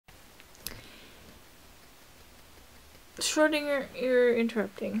Schrodinger, you're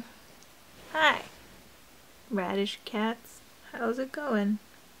interrupting. Hi, radish cats. How's it going?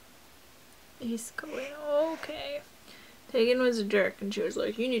 He's going okay. Tegan was a jerk and she was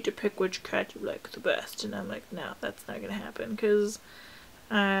like, you need to pick which cat you like the best. And I'm like, no, that's not gonna happen because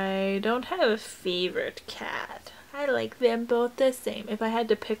I don't have a favorite cat. I like them both the same. If I had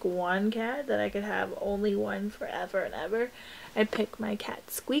to pick one cat that I could have only one forever and ever, I'd pick my cat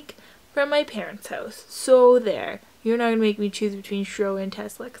Squeak from my parents' house. So there. You're not going to make me choose between Shro and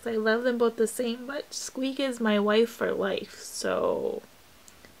Tesla because I love them both the same, but Squeak is my wife for life, so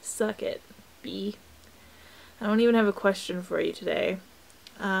suck it, B. I don't even have a question for you today.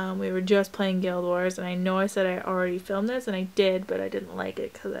 We were just playing Guild Wars, and I know I said I already filmed this, and I did, but I didn't like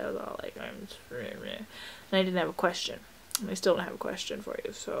it because I was all like, and I didn't have a question. And I still don't have a question for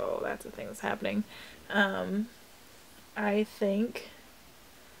you, so that's the thing that's happening. I think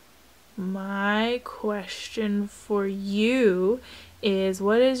my question for you is,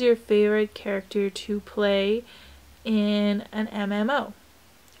 what is your favorite character to play in an MMO?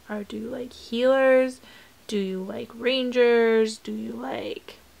 Or do you like healers? Do you like rangers? Do you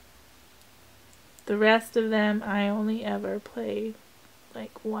like the rest of them? I only ever play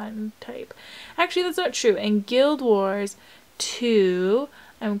like one type. Actually, that's not true. In Guild Wars 2,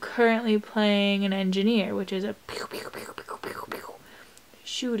 I'm currently playing an engineer, which is a pew, pew, pew, pew, pew, pew,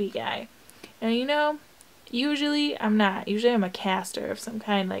 shooty guy. And you know, usually I'm not. Usually I'm a caster of some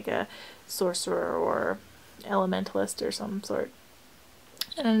kind, like a sorcerer or elementalist or some sort.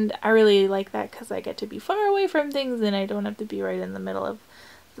 And I really like that because I get to be far away from things and I don't have to be right in the middle of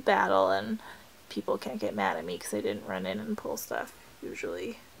the battle, and people can't get mad at me because I didn't run in and pull stuff,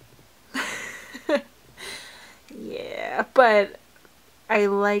 usually. Yeah, but I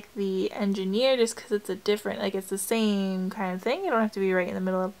like the engineer just because it's a different, like it's the same kind of thing. You don't have to be right in the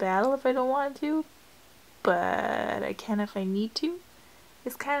middle of battle if I don't want to, but I can if I need to.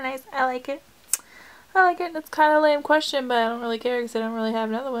 It's kind of nice. I like it. I like it. It's kind of a lame question, but I don't really care because I don't really have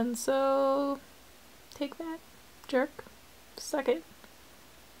another one, so take that, jerk. Suck it.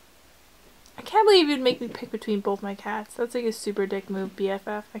 I can't believe you'd make me pick between both my cats. That's like a super dick move,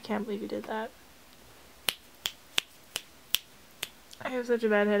 BFF. I can't believe you did that. I have such a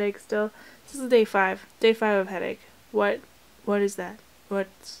bad headache still. This is day 5. Day 5 of headache. What is that?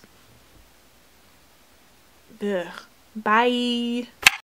 What's... Ugh. Bye!